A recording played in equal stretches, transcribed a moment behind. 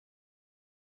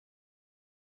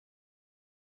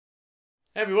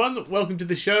Everyone, welcome to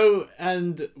the show,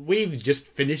 and we've just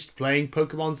finished playing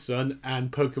Pokemon Sun and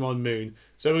Pokemon Moon.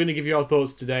 So we're going to give you our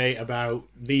thoughts today about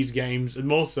these games, and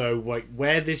more so, like,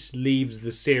 where this leaves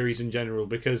the series in general,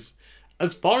 because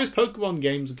as far as Pokemon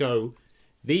games go,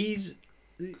 these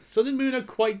Sun and Moon are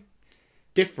quite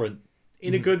different,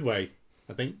 in a good way,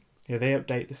 I think. Yeah, they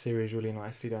update the series really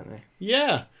nicely, don't they?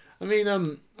 Yeah, I mean,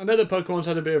 I know that Pokemon's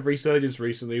had a bit of resurgence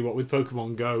recently, what with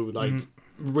Pokemon Go, like,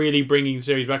 really bringing the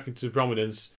series back into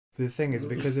prominence. The thing is,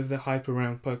 because of the hype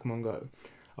around Pokemon Go,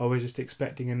 I was just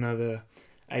expecting another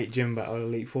 8 Gym Battle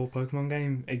Elite Four Pokemon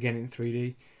game, again in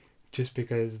 3D, just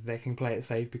because they can play it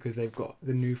safe, because they've got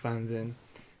the new fans in,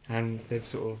 and they've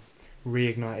sort of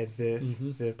reignited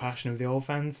the passion of the old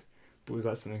fans. But we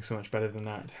got something so much better than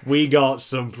that. We got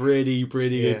some pretty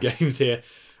good games here.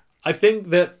 I think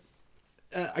that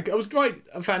I was quite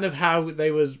a fan of how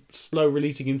they were slow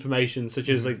releasing information, such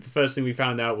as like the first thing we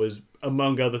found out was,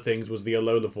 among other things, was the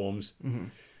Alola forms,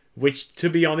 which, to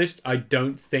be honest, I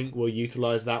don't think will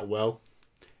utilize that well.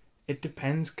 It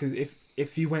depends, because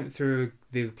if you went through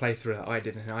the playthrough that I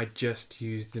did, and I just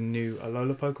used the new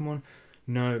Alola Pokemon,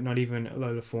 no, not even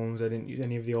Alola forms, I didn't use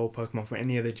any of the old Pokemon from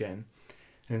any other gen,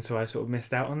 and so I sort of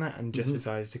missed out on that and just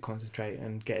decided to concentrate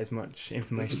and get as much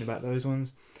information about those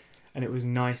ones. And it was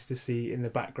nice to see in the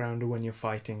background, or when you're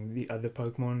fighting the other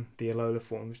Pokemon, the Alola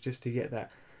forms, just to get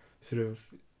that sort of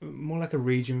more like a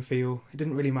region feel. It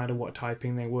didn't really matter what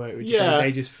typing they were.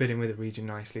 They just fit in with the region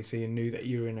nicely, so you knew that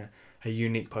you were in a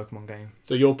unique Pokemon game.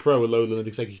 So you're pro Alola and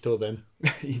Executor then?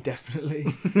 You definitely.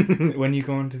 When you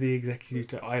go onto the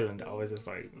Executor Island, I was just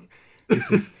like,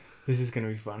 this is going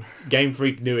to be fun. Game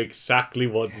Freak knew exactly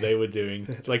what they were doing.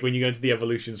 It's like when you go into the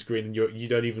evolution screen and you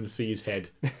don't even see his head.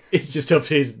 It's just up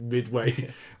to his midway. Yeah.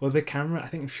 Well, the camera,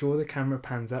 I'm sure the camera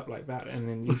pans up like that, and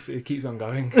then it keeps on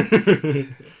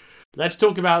going. Let's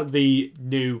talk about the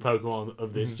new Pokemon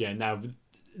of this gen. Now,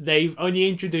 they've only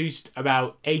introduced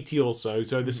about 80 or so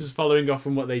this is following off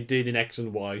from what they did in X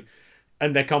and Y.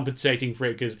 And they're compensating for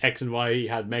it because X and Y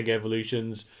had Mega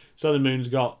Evolutions. Sun and Moon's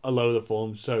got Alola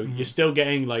forms, so you're still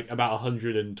getting like about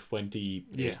 120,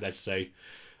 let's say.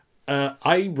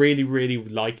 I really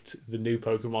liked the new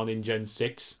Pokemon in Gen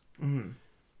 6.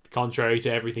 Contrary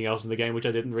to everything else in the game, which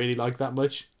I didn't really like that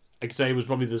much. I could say it was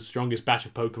probably the strongest batch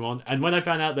of Pokemon. And when I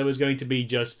found out there was going to be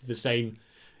just the same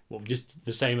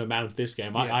amount this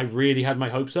game, I really had my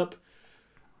hopes up.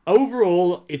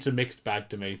 Overall, it's a mixed bag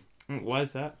to me. Why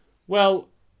is that? Well,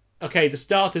 okay, the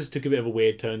starters took a bit of a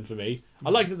weird turn for me. I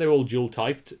like that they're all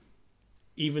dual-typed,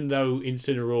 even though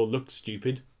Incineroar looks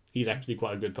stupid. He's actually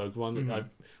quite a good Pokemon.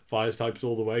 Fires types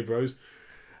all the way, bros.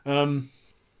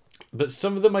 But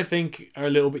some of them, I think, are a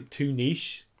little bit too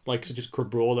niche, like such as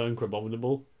Crabrawler and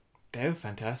Crabominable. They were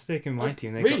fantastic in my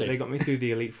team. They got me through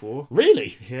the Elite Four.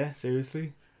 Really? Yeah,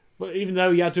 seriously. Well, even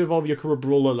though you had to evolve your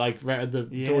Crabrawler like right at towards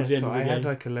the end of the game. I had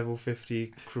like a level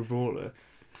 50 Crabrawler,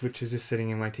 which is just sitting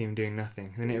in my team doing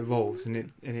nothing. Then it evolves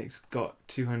and it's got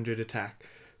 200 attack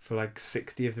for like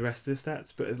 60 of the rest of the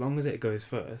stats. But as long as it goes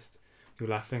first, you're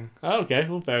laughing. Oh, okay,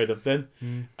 well, fair enough then.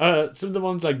 Some of the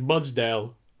ones like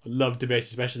Mudsdale, I love to base,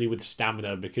 especially with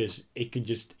stamina, because it can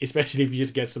just, especially if you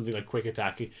just get something like quick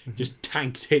attack, it just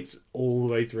tanks hits all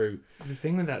the way through. The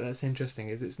thing with that's interesting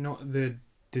is it's not the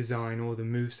design or the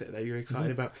moveset that you're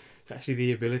excited about. It's actually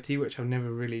the ability, which I've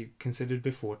never really considered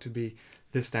before to be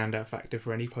the standout factor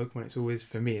for any Pokemon. It's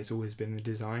always been the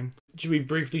design. Should we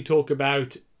briefly talk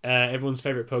about everyone's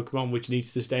favourite Pokemon, which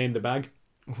needs to stay in the bag?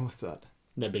 What's that?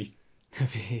 Nebby.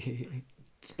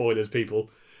 Spoilers, people.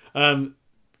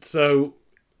 So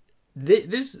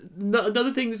this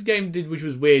another thing this game did, which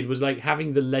was weird, was like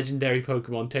having the legendary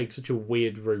Pokemon take such a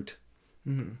weird route.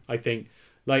 I think,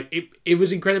 like, it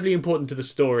was incredibly important to the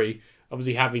story.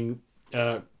 Obviously, having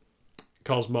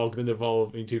Cosmog then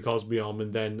evolve into Cosmium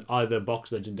and then either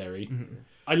box legendary.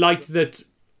 I liked that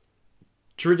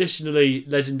traditionally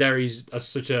legendaries are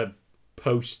such a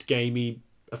post-gamey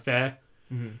affair,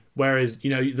 whereas, you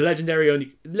know, the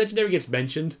legendary gets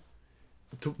mentioned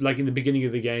like in the beginning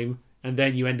of the game, and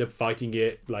then you end up fighting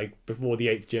it like before the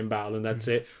 8th gym battle, and that's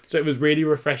it. So it was really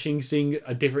refreshing seeing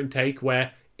a different take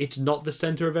where it's not the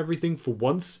center of everything for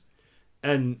once.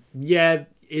 And yeah, it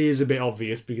is a bit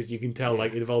obvious because you can tell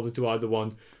like it evolved into either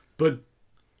one. But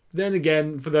then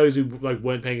again, for those who like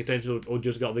weren't paying attention or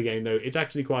just got the game, though, it's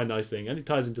actually quite a nice thing, and it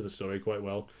ties into the story quite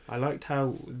well. I liked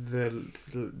how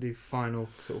the final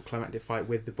sort of climactic fight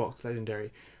with the box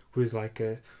legendary was like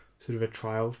a sort of a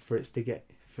trial for it to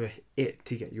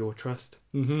get your trust,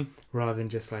 rather than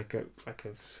just like a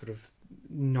sort of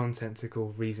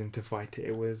nonsensical reason to fight it.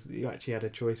 It was, you actually had a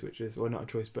choice, which was, well, not a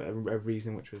choice, but a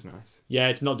reason, which was nice. Yeah,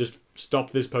 it's not just stop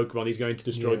this Pokemon, he's going to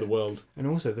destroy the world. And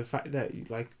also the fact that,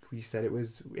 like you said, it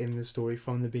was in the story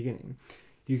from the beginning.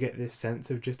 You get this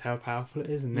sense of just how powerful it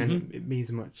is, and then it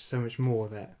means so much more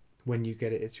that when you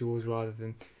get it, it's yours, rather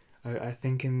than... I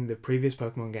think in the previous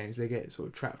Pokemon games, they get sort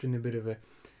of trapped in a bit of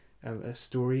a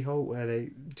story hole where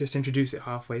they just introduce it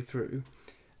halfway through,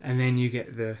 and then you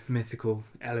get the mythical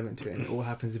element to it, and it all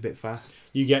happens a bit fast.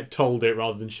 You get told it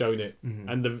rather than shown it,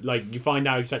 and you find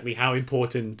out exactly how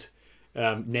important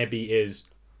Nebby is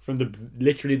from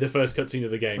literally the first cutscene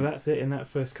of the game. Well, that's it. In that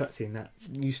first cutscene, that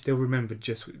you still remember,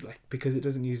 just because it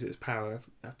doesn't use its power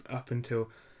up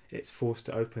until it's forced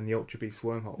to open the Ultra Beast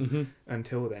wormhole.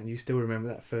 Until then, you still remember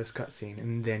that first cutscene,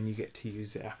 and then you get to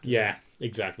use it after. Yeah,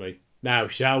 exactly. Now,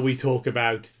 shall we talk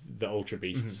about the Ultra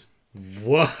Beasts?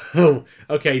 Whoa!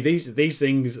 Okay, these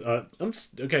things are...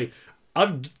 okay,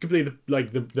 I've completed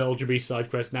the Ultra Beast side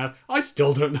quest now. I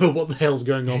still don't know what the hell's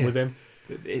going on with him.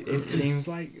 It seems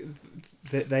like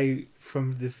that they,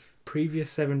 from the previous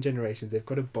 7 generations, they've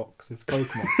got a box of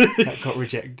Pokemon that got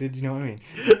rejected, you know what I mean?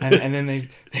 And then they've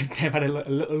had a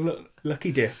little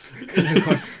lucky dip. They've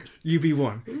got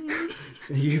UB1,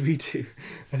 UB2,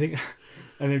 I think,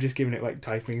 and they've just given it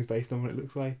typings based on what it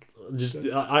looks like.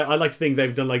 I like to think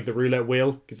they've done the roulette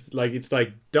wheel, because it's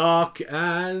dark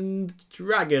and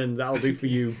dragon. That'll do for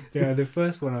you. Yeah, the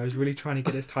first one I was really trying to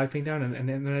get its typing down, and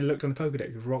then I looked on the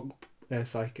Pokédex with rock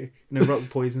rock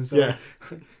poison. So yeah.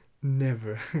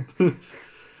 Never.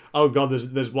 Oh god, there's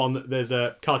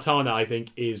a Kartana, I think,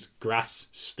 is grass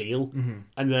steel,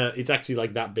 and it's actually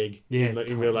that big. Yeah,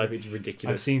 in real life, it's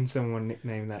ridiculous. I've seen someone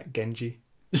nickname that Genji.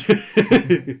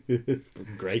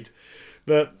 Great,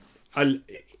 but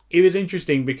it was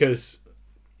interesting because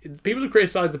people have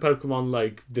criticised the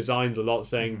Pokemon designs a lot,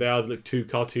 saying they are too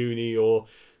cartoony or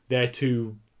they're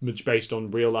too much based on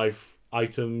real life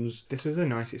items. This was a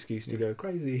nice excuse to go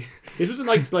crazy. This was a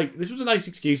nice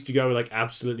excuse to go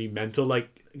absolutely mental.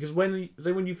 Because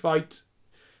when you fight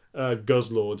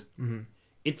Guzzlord,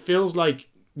 it feels like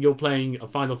you're playing a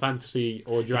Final Fantasy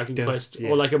or Dragon Quest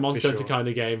or a Monster Hunter kind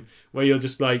of game where you're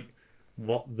just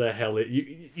what the hell?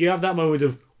 You have that moment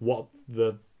of what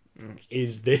the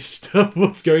is this stuff?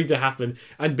 What's going to happen?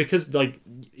 And because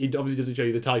it obviously doesn't show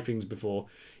you the typings before,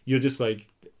 you're just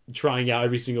trying out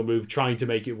every single move, trying to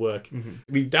make it work.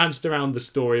 We've danced around the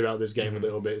story about this game a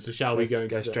little bit, so shall we go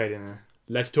straight in there?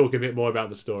 Let's talk a bit more about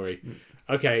the story.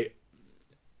 Okay,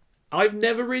 I've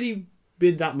never really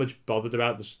been that much bothered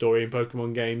about the story in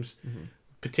Pokemon games,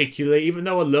 particularly, even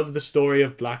though I love the story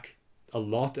of Black a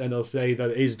lot, and I'll say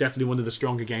that it is definitely one of the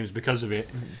stronger games because of it.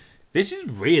 This is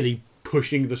really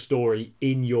pushing the story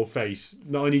in your face,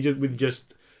 not only with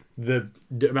the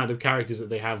amount of characters that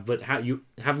they have, but how you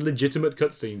have legitimate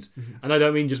cutscenes. And I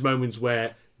don't mean just moments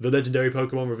where the legendary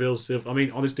Pokemon reveals itself. I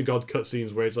mean honest to god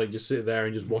cutscenes where it's just sit there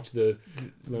and just watch the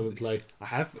moment play. I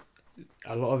have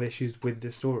a lot of issues with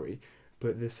the story,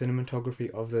 but the cinematography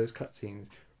of those cutscenes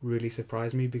really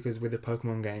surprised me, because with a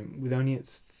Pokemon game, with only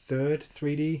its 3rd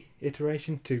 3D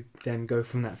iteration, to then go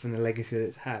from the legacy that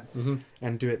it's had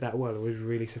and do it that well, it was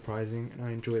really surprising, and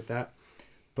I enjoyed that.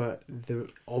 But the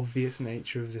obvious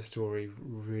nature of the story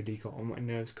really got on my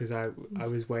nerves, because I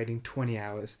was waiting 20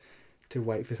 hours to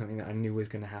wait for something that I knew was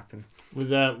going to happen. Was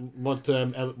that what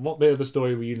bit of the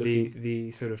story were you looking?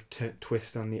 The sort of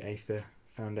twist on the Aether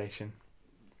Foundation.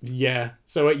 Yeah.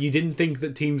 So you didn't think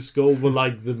that Team Skull were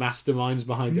the masterminds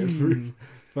behind everything?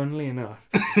 Funnily enough.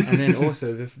 And then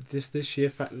also the sheer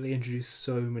fact that they introduced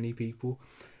so many people.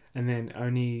 And then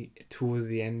only towards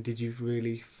the end did you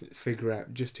really figure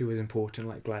out just who was important,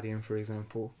 like Gladion, for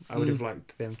example. I would have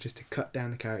liked them just to cut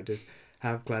down the characters,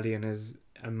 have Gladion as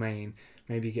a main,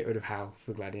 maybe get rid of Hal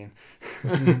for Gladion.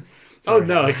 Oh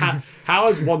no, Hal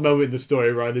has one moment in the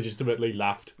story where I legitimately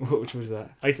laughed. Which was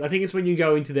that? I think it's when you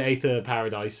go into the Aether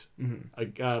Paradise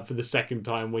for the second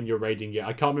time when you're raiding it.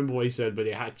 I can't remember what he said, but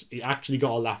it actually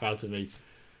got a laugh out of me.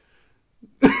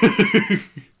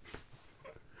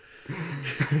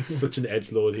 Such an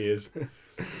edgelord he is.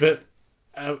 But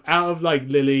out of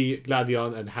Lily,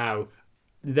 Gladion, and Hao,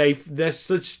 they're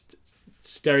such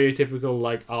stereotypical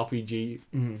RPG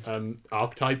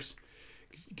archetypes.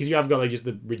 Because you have got just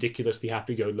the ridiculously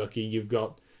happy-go-lucky. You've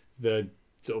got the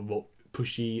sort of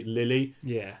pushy Lily,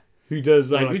 who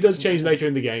does change later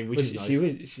in the game, which is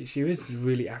nice. She was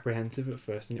really apprehensive at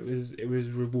first, and it was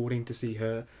rewarding to see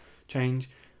her change.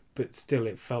 But still,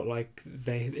 it felt like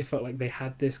they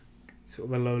had this sort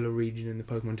of Alola region in the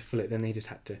Pokemon to fill it. Then they just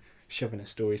had to shove in a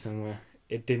story somewhere.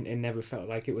 It never felt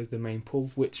like it was the main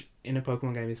pull, which in a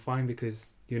Pokemon game is fine, because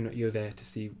You're there to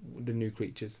see the new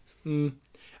creatures.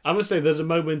 I must say, there's a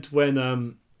moment when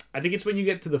I think it's when you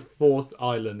get to the 4th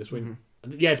island. It's when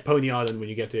it's Pony Island when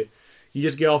you get to it. You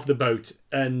just get off the boat,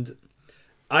 and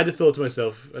I'd have thought to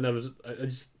myself, and I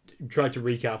just tried to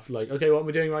recap, like, okay, what am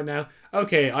I doing right now?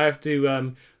 Okay, I have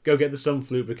to go get the Sun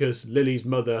Flute because Lily's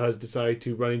mother has decided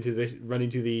to run into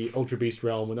the Ultra Beast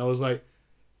realm, and I was like,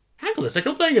 hang on a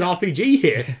second, I'm playing an RPG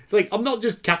here. It's like, I'm not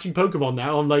just catching Pokemon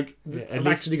now. I'm like, I've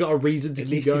actually got a reason to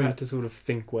keep going. You had to sort of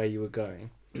think where you were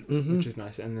going, which was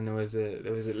nice. And then there was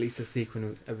at least a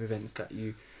sequence of events that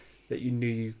you knew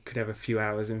you could have a few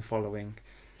hours in following,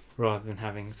 rather than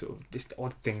having sort of just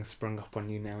odd things sprung up on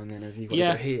you now and then as you got to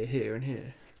go here, here, and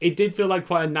here. It did feel like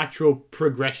quite a natural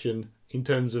progression in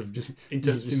terms of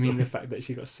the fact that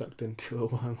she got sucked into a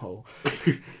wormhole?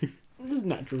 It's a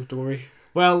natural story.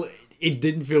 Well, it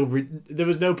didn't feel... there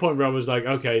was no point where I was like,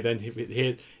 okay, then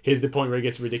here's the point where it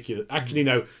gets ridiculous. Actually,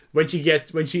 no. When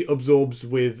she absorbs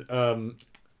with one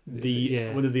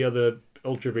of the other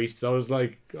Ultra Beasts, I was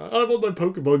like, I want my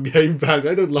Pokemon game back.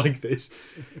 I don't like this.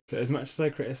 But as much as I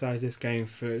criticise this game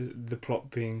for the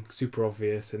plot being super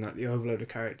obvious and like the overload of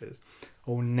characters,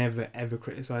 I will never ever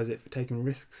criticise it for taking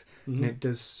risks. And it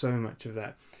does so much of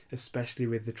that, especially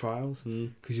with the trials.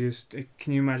 Because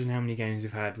can you imagine how many games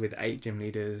you've had with 8 gym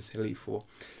leaders, Elite Four,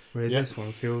 whereas this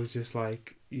one feels just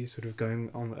like you're sort of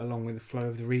going on along with the flow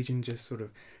of the region, just sort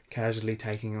of casually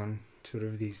taking on sort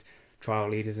of these trial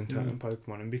leaders and totem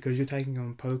Pokemon. And because you're taking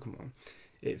on Pokemon,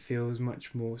 it feels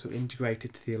much more sort of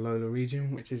integrated to the Alola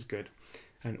region, which is good.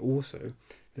 And also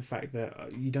the fact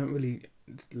that you don't really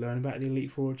learn about the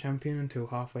Elite Four champion until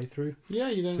halfway through. Yeah,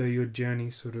 you don't. So your journey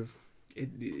sort of,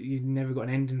 you never got an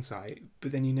end in sight,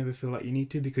 but then you never feel like you need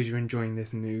to because you're enjoying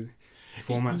this new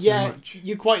format so much.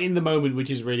 You're quite in the moment, which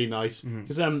is really nice.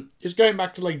 Because just going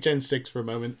back to like Gen 6 for a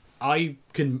moment, I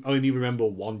can only remember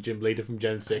one gym leader from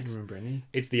Gen 6. I don't remember any.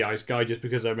 It's the Ice Guy, just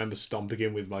because I remember stomping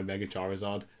him with my Mega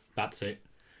Charizard. That's it.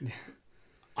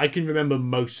 I can remember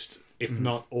most, if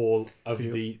not all, of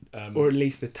the... or at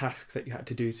least the tasks that you had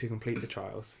to do to complete the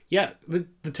trials. Yeah, the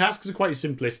tasks are quite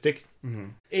simplistic.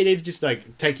 It is just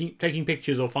like taking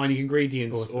pictures or finding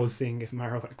ingredients. Or seeing if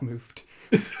Marowak moved.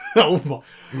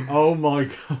 oh my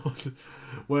god.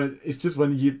 Well, it's just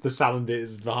when the Salandit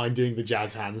is behind doing the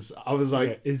jazz hands. I was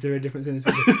like... is there a difference in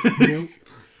this? Nope.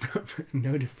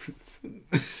 No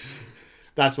difference.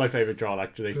 That's my favourite trial,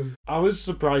 actually. I was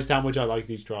surprised how much I like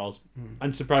these trials.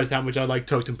 And surprised how much I like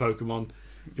Totem Pokemon.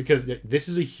 Because this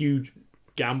is a huge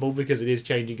gamble, because it is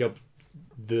changing up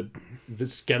the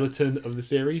skeleton of the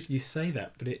series. You say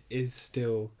that, but it is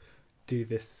still do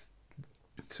this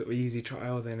sort of easy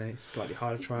trial, then a slightly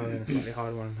harder trial, then a slightly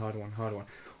harder one, harder one, harder one.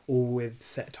 All with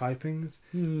set typings.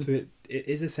 So it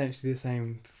is essentially the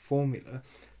same formula.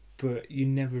 But you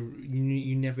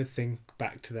never think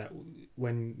back to that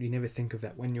when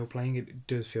you're playing it. It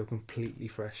does feel completely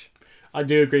fresh. I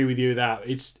do agree with you that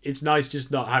it's nice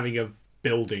just not having a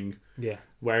building. Yeah.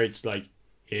 Where it's like,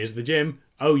 here's the gym.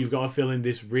 Oh, you've got to fill in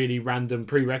this really random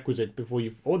prerequisite before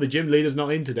you. Or the gym leader's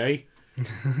not in today.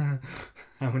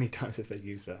 How many times have they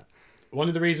used that? One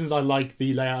of the reasons I like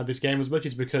the layout of this game as much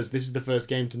is because this is the first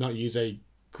game to not use a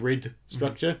grid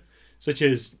structure, such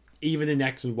as. Even in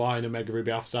X and Y and Omega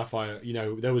Ruby Alpha Sapphire,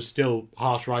 there was still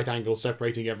harsh right angles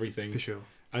separating everything. For sure.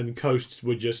 And coasts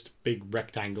were just big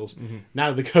rectangles.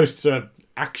 Now the coasts are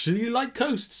actually like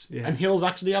coasts. Yeah. And hills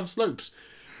actually have slopes.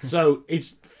 So it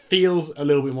feels a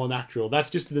little bit more natural.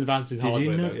 That's just an advance in hardware. Did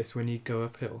you notice when you go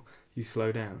uphill, you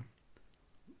slow down?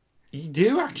 You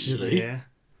do, actually. Yeah.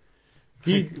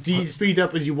 Do you speed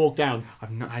up as you walk down? I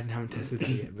haven't tested that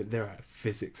yet, but there are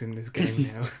physics in this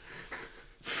game now.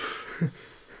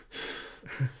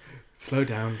 Slow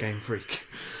down, Game Freak.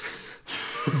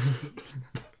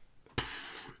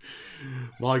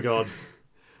 My god.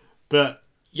 But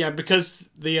yeah, because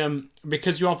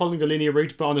you are following a linear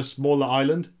route but on a smaller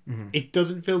island, it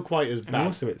doesn't feel quite as bad. And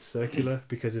also it's circular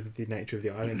because of the nature of the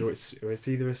island, or it's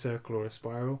either a circle or a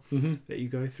spiral that you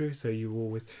go through, so you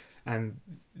always, and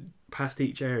past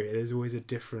each area there's always a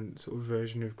different sort of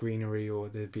version of greenery, or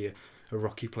there'd be a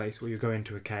rocky place where you go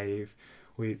into a cave.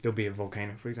 There'll be a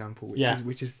volcano, for example,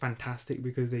 which is fantastic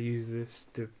because they use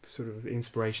the sort of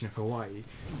inspiration of Hawaii,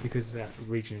 because that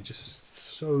region is just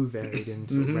so varied in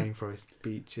sort of rainforest,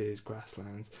 beaches,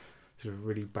 grasslands, sort of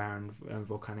really barren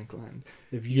volcanic land.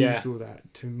 They've used all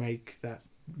that to make that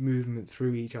movement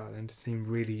through each island seem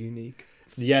really unique.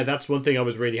 Yeah, that's one thing I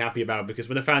was really happy about, because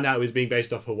when I found out it was being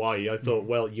based off Hawaii, I thought,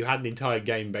 well, you had an entire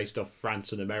game based off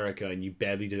France and America and you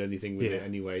barely did anything with it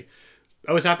anyway.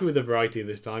 I was happy with the variety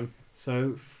this time.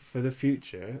 So, for the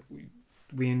future,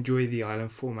 we enjoy the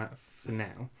island format for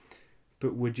now,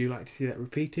 But would you like to see that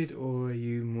repeated, or are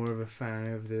you more of a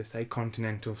fan of the, say,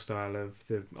 continental style of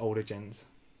the older gens?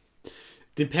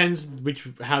 Depends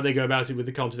how they go about it with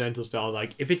the continental style.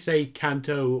 Like, if it's a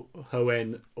Kanto,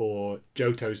 Hoenn, or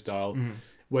Johto style,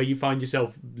 where you find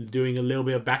yourself doing a little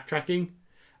bit of backtracking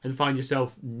and find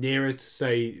yourself nearer to,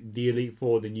 say, the Elite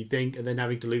Four than you think, and then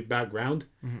having to loop back round,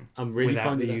 I'm really Without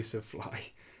fine with the that. use of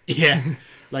fly. Yeah,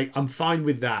 like, I'm fine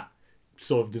with that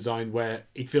sort of design where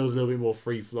it feels a little bit more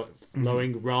free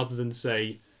flowing rather than,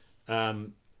 say,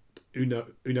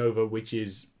 Unova, which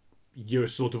is you're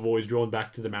sort of always drawn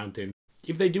back to the mountain.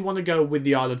 If they do want to go with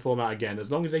the island format again,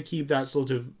 as long as they keep that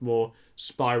sort of more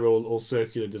spiral or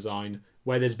circular design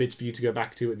where there's bits for you to go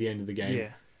back to at the end of the game,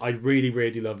 I'd really,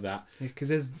 really love that.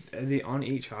 Because on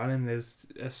each island there's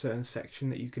a certain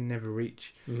section that you can never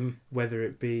reach, whether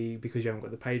it be because you haven't got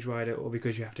the page rider or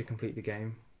because you have to complete the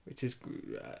game, which is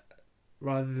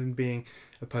rather than being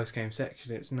a post-game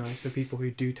section, it's nice for people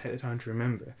who do take the time to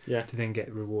remember to then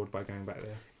get reward by going back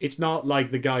there. It's not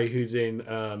like the guy who's in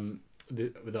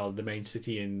the main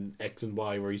city in X and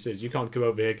Y where he says you can't come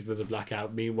over here because there's a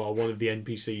blackout. Meanwhile, one of the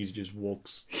NPCs just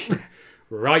walks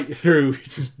right through. He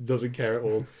just doesn't care at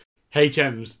all.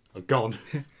 HMs are gone.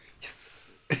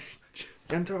 Yes.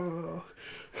 Gento.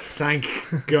 Thank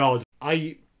God.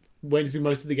 I went through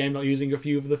most of the game not using a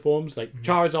few of the forms. Like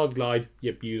Charizard Glide,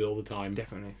 use it all the time.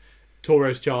 Definitely.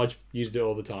 Tauros Charge, used it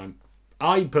all the time.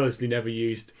 I personally never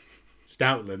used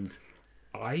Stoutland.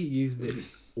 I used it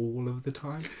all of the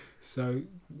time. So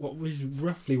what was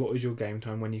your game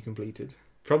time when you completed?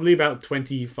 Probably about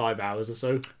 25 hours or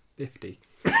so. 50.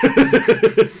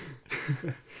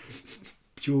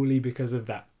 Purely because of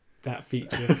that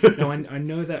feature. Now I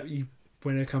know that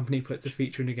when a company puts a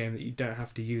feature in a game that you don't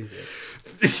have to use it,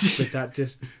 but that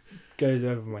just goes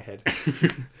over my head.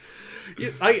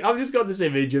 I've just got this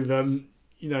image of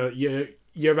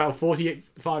you're about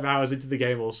 45 hours into the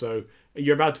game or so.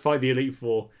 You're about to fight the Elite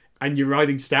Four, and you're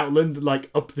riding Stoutland like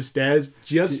up the stairs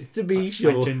just to be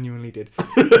sure. I genuinely did.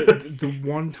 The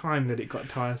one time that it got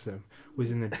tiresome was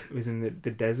in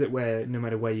the desert, where no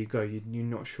matter where you go, you're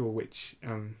not sure which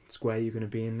square you're going to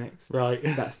be in next. Right.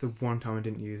 That's the one time I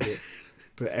didn't use it.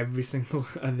 But every single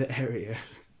other area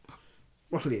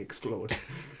fully explored.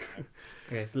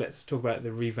 Okay, so let's talk about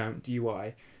the revamped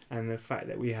UI and the fact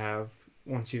that we have,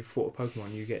 once you've fought a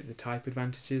Pokemon, you get the type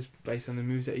advantages based on the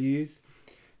moves that you use.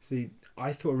 See,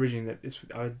 I thought originally that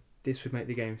this would make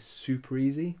the game super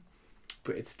easy,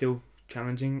 but it's still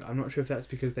challenging. I'm not sure if that's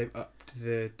because they've upped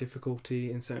the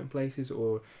difficulty in certain places,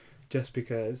 or just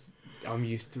because I'm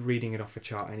used to reading it off a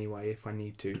chart anyway if I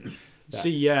need to.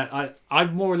 See,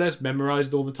 I've more or less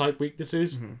memorised all the type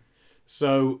weaknesses,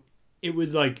 so it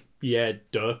was like,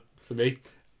 duh, for me.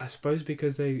 I suppose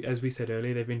because they, as we said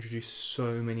earlier, they've introduced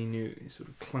so many new sort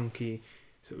of clunky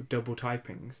sort of double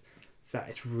typings that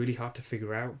it's really hard to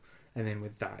figure out. And then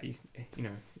with that,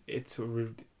 it's sort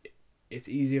of, it's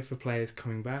easier for players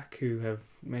coming back who have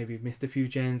maybe missed a few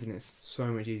gens, and it's so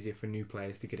much easier for new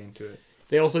players to get into it.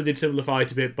 They also did simplify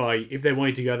it a bit by, if they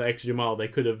wanted to go that extra mile, they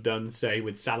could have done, say,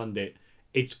 with Salandit,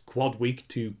 it's quad weak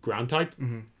to ground type,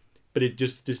 but it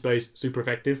just displays super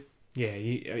effective. Yeah,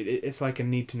 it's like a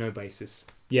need to know basis.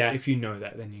 Yeah. If you know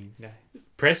that, then you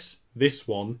press this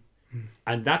one,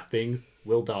 and that thing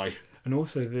will die. And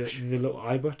also the little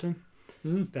I button,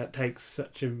 that takes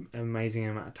such an amazing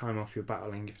amount of time off your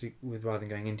battling. With rather than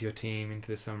going into your team, into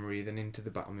the summary, then into the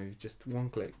battle moves, just one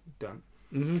click, done.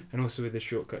 And also with the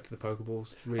shortcut to the Pokeballs.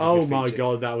 Really my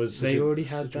God, that was they already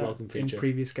had that in feature.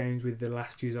 Previous games with the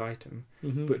last use item,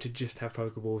 but to just have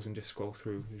Pokeballs and just scroll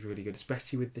through was really good,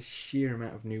 especially with the sheer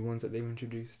amount of new ones that they've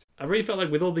introduced. I really felt like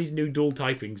with all these new dual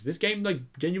typings, this game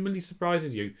genuinely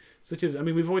surprises you. Such as,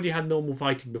 we've already had normal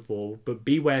fighting before, but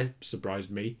Beware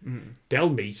surprised me.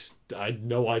 Delmeese, I had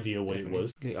no idea what it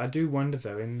was. I do wonder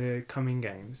though, in the coming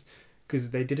games,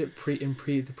 because they did it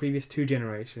the previous two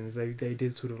generations, they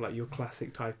did sort of like your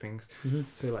classic typings,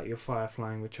 so like your fire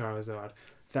flying with Charizard,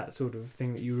 that sort of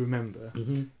thing that you remember.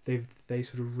 They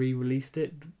sort of re-released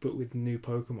it, but with new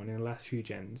Pokemon in the last few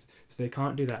gens, so they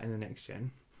can't do that in the next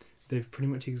gen. They've pretty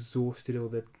much exhausted all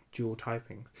the dual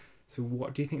typings. So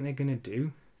what do you think they're going to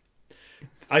do?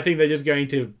 I think they're just going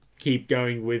to keep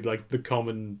going with like the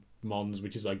common mons,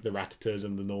 which is like the Rattatas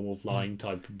and the normal flying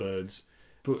type birds.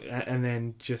 But and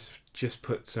then just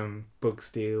put some bug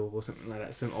steel or something like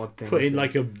that, some odd thing. Put in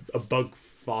like a bug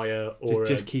fire, or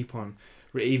just keep on,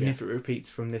 even if it repeats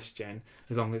from this gen,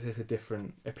 as long as it's a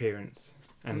different appearance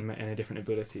and a different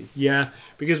ability. Yeah,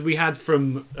 because we had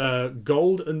from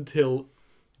Gold until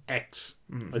X,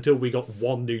 until we got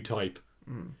one new type.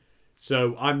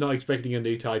 So I'm not expecting a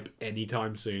new type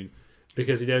anytime soon.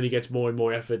 because it only gets more and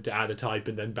more effort to add a type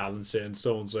and then balance it and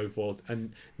so on and so forth.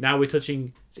 And now we're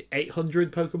touching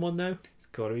 800 Pokemon now. It's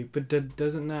got to be, but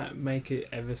doesn't that make it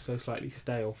ever so slightly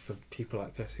stale for people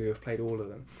like us who have played all of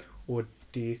them? Or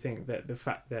do you think that the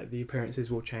fact that the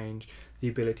appearances will change, the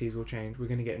abilities will change, we're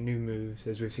going to get new moves,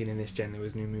 as we've seen in this gen, there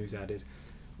was new moves added.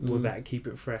 Will that keep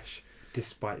it fresh,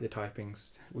 despite the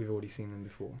typings? We've already seen them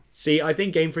before. See, I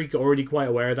think Game Freak are already quite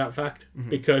aware of that fact,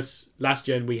 because last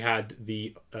gen we had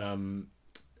the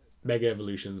Mega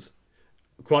Evolutions.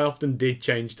 Quite often did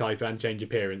change type and change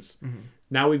appearance.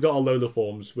 Now we've got Alola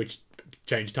forms, which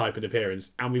change type and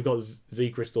appearance, and we've got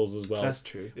Z Crystals as well. That's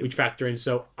true. Which factor in.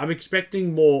 So I'm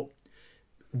expecting more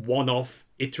one-off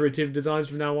iterative designs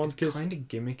from now on. It's kind of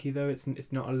gimmicky though.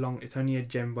 It's not a long. It's only a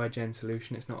gen by gen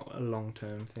solution. It's not a long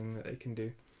term thing that they can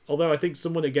do. Although I think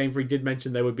someone at Game Freak did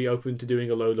mention they would be open to doing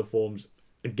Alola forms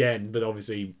again, but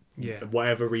obviously,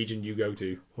 whatever region you go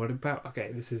to. What about?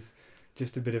 Okay, this is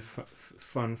just a bit of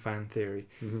fun fan theory.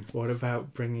 What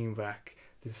about bringing back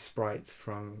the sprites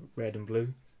from Red and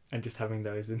Blue and just having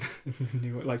those in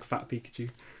new, like Fat Pikachu,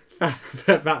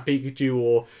 Fat Pikachu,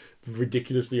 or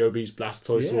ridiculously obese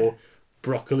Blastoise, or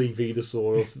broccoli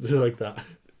Venusaur, or something like that.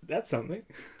 That's something.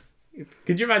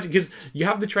 Could you imagine? Because you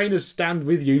have the trainers stand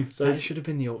with you. So that should have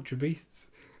been the Ultra Beasts.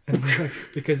 And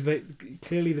because they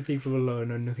clearly the people below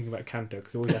know nothing about Kanto,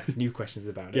 because they're always asking new questions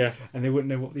about it, and they wouldn't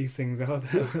know what these things are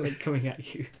that are like coming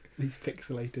at you. These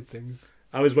pixelated things.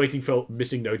 I was waiting for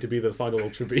Missing Note to be the final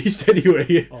Ultra Beast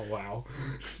anyway. Oh wow,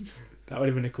 that would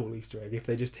have been a cool Easter egg if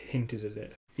they just hinted at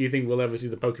it. Do you think we'll ever see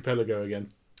the Pokepelago again?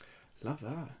 Love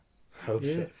that. Hope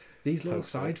so. These little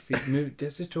side features.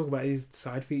 Just to talk about these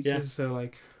side features. So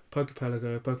like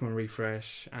Pokepelago, Pokemon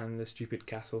Refresh, and the stupid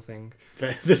castle thing.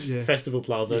 Festival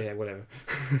Plaza. Yeah, whatever.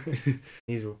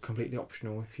 These are completely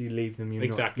optional. If you leave them,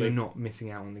 you're not missing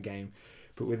out on the game.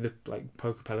 But with the like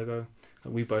Pokepelago,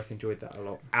 we both enjoyed that a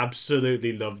lot.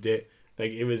 Absolutely loved it.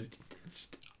 Like it was.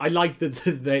 I like that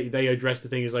they addressed the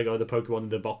thing as like, oh, the Pokemon in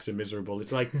the box are miserable.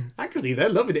 It's like, actually, they're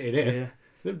loving it in here.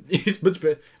 Yeah. It's much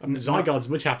better. Zygarde's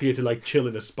much happier to like chill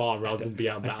in a spa rather than be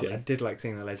out battling. I did like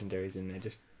seeing the legendaries in there,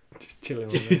 just chilling.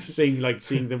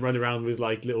 seeing them run around with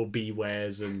like little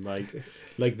bewares and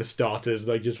like the starters,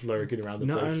 like just lurking around the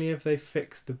place. Not only have they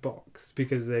fixed the box,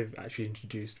 because they've actually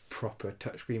introduced proper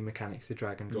touchscreen mechanics to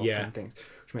drag and drop and things,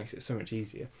 which makes it so much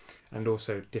easier, and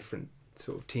also different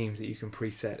sort of teams that you can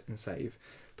preset and save.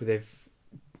 But they've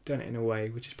done it in a way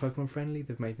which is Pokemon friendly.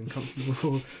 They've made them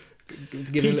comfortable.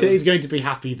 Peter is going to be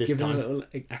happy this time. Give them little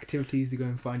activities to go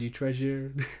and find you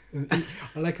treasure.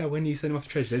 I like how when you send them off to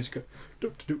treasure, they just go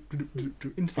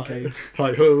into the cave.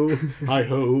 Hi ho, hi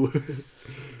ho.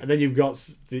 And then you've got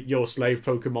your slave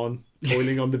Pokemon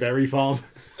toiling on the berry farm.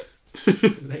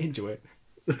 They enjoy it.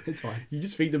 It's fine. You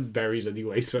just feed them berries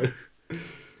anyway, so.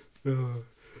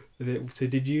 So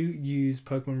did you use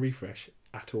Pokemon Refresh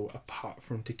at all, apart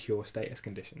from to cure status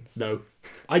conditions? No.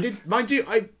 I did, mind you,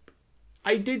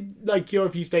 I did like cure a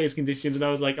few status conditions, and I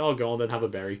was like, "Oh, go on, then have a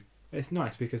berry." It's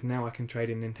nice because now I can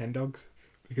trade in Nintendogs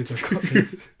because I've got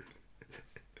this.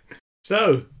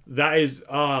 So that is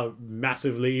our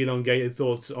massively elongated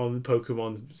thoughts on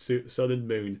Pokemon Sun and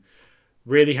Moon.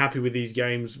 Really happy with these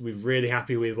games. We're really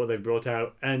happy with what they've brought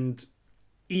out, and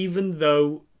even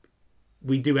though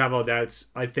we do have our doubts,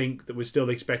 I think that we're still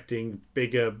expecting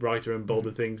bigger, brighter, and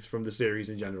bolder things from the series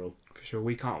in general. For sure,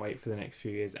 we can't wait for the next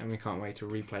few years, and we can't wait to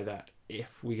replay that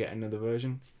if we get another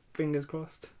version. Fingers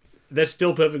crossed. They're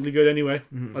still perfectly good anyway.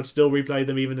 I'd still replay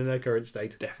them even in their current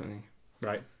state. Definitely.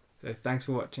 Right. So thanks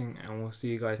for watching, and we'll see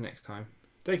you guys next time.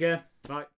 Take care. Bye.